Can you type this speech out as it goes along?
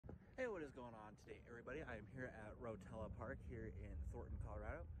Hey, what is going on today, everybody? I am here at Rottella Park here in Thornton,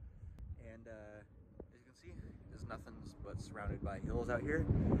 Colorado, and as you can see, there's nothing but surrounded by hills out here.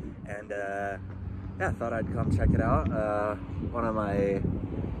 And yeah, I thought I'd come check it out. One of my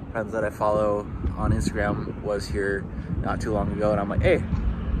friends that I follow on Instagram was here not too long ago, and I'm like, hey,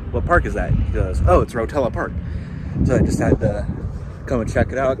 what park is that? He goes, oh, it's Rottella Park. So I just had to come and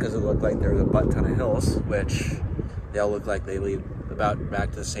check it out because it looked like there was a butt ton of hills, which they all look like they lead about back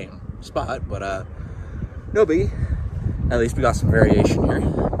to the same spot, but no biggie. At least we got some variation here.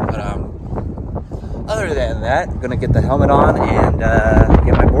 But other than that, I'm gonna get the helmet on and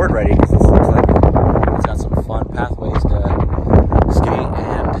get my board ready because this looks like it's got some fun pathways to skate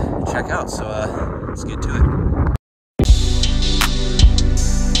and check out. So let's get to it.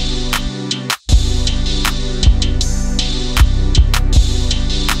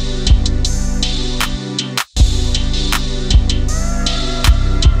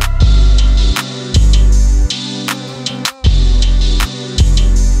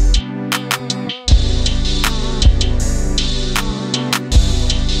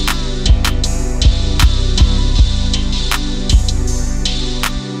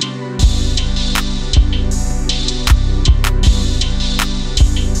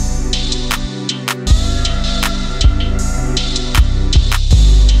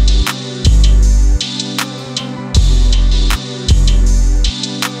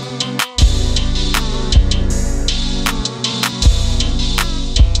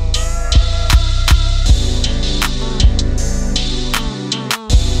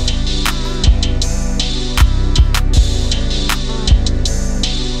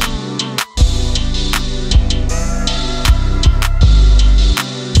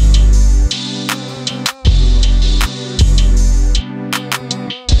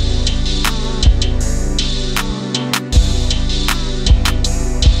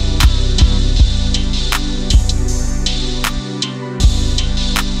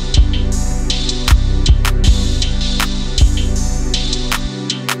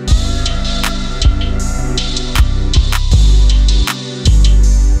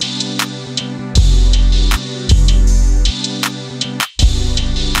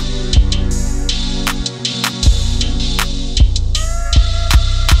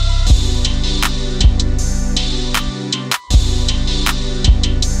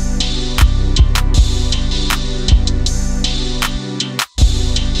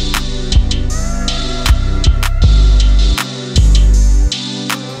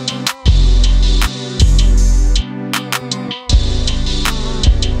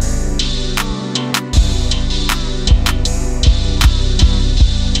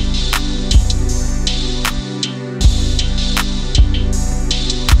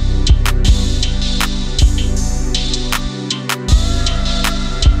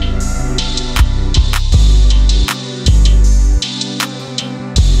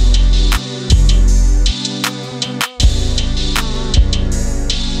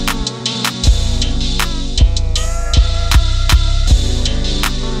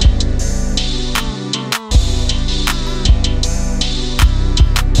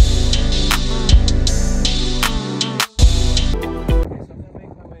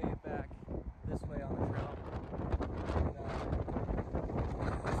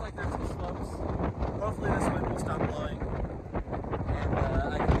 Hopefully this wind will stop blowing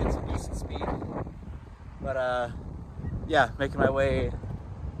and I can get some decent speed. But yeah, making my way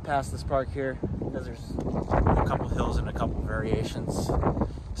past this park here because there's a couple hills and a couple variations.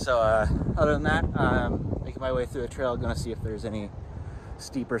 So other than that, making my way through the trail, gonna see if there's any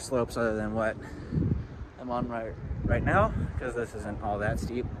steeper slopes other than what I'm on right now, because this isn't all that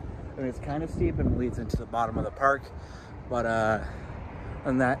steep. I mean, it's kind of steep and leads into the bottom of the park, but other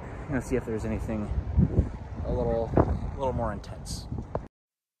than that, I'm gonna see if there's anything a little more intense.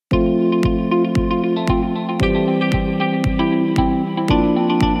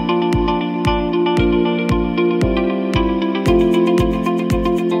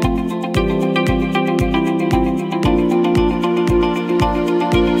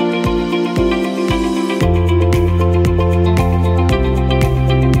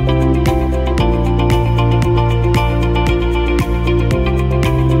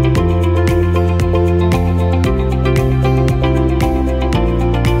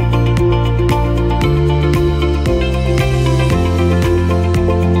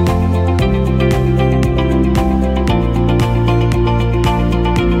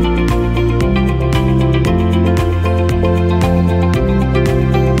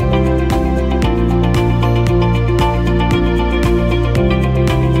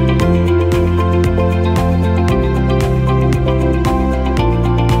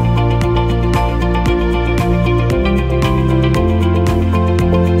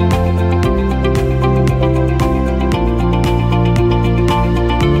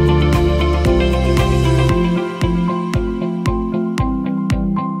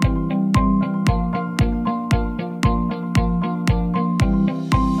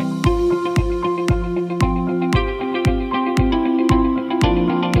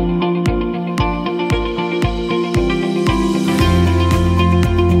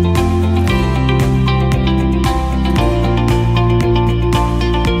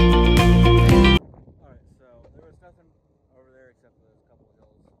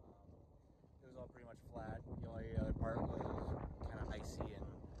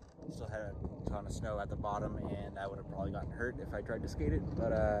 had a ton of snow at the bottom, and I would have probably gotten hurt if I tried to skate it.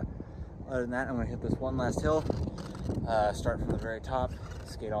 But other than that, I'm gonna hit this one last hill, start from the very top,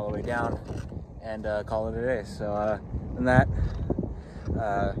 skate all the way down, and call it a day. So other than that,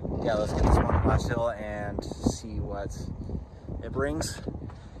 yeah, let's get this one last hill and see what it brings.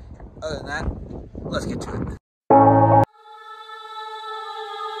 Other than that, let's get to it.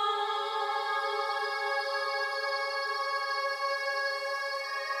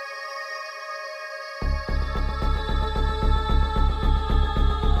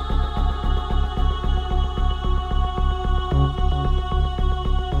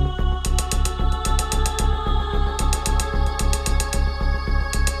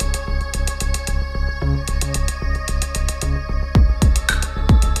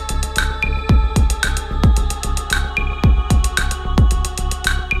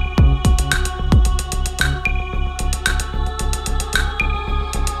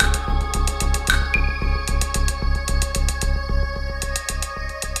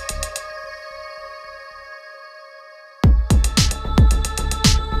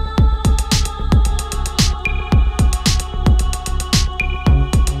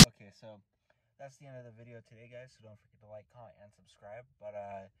 That's the end of the video today, guys, so don't forget to like, comment, and subscribe. But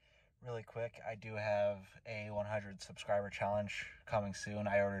really quick, I do have a 100 subscriber challenge coming soon.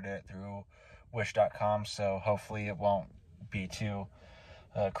 I ordered it through wish.com, so hopefully it won't be too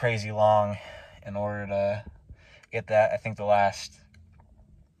crazy long in order to get that. I think the last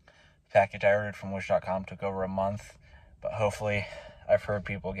package I ordered from wish.com took over a month, but hopefully, I've heard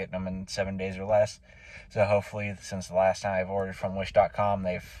people getting them in 7 days or less. So hopefully, since the last time I've ordered from wish.com,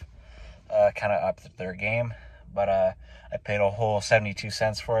 they've kind of upped their game. But I paid a whole 72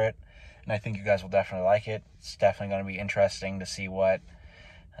 cents for it, and I think you guys will definitely like it. It's definitely going to be interesting to see what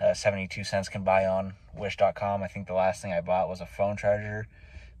 72 cents can buy on wish.com. I think the last thing I bought was a phone charger.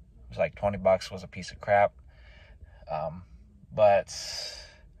 It was like 20 bucks, was a piece of crap. But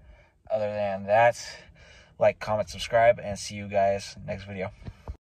other than that, like, comment, subscribe, and see you guys next video.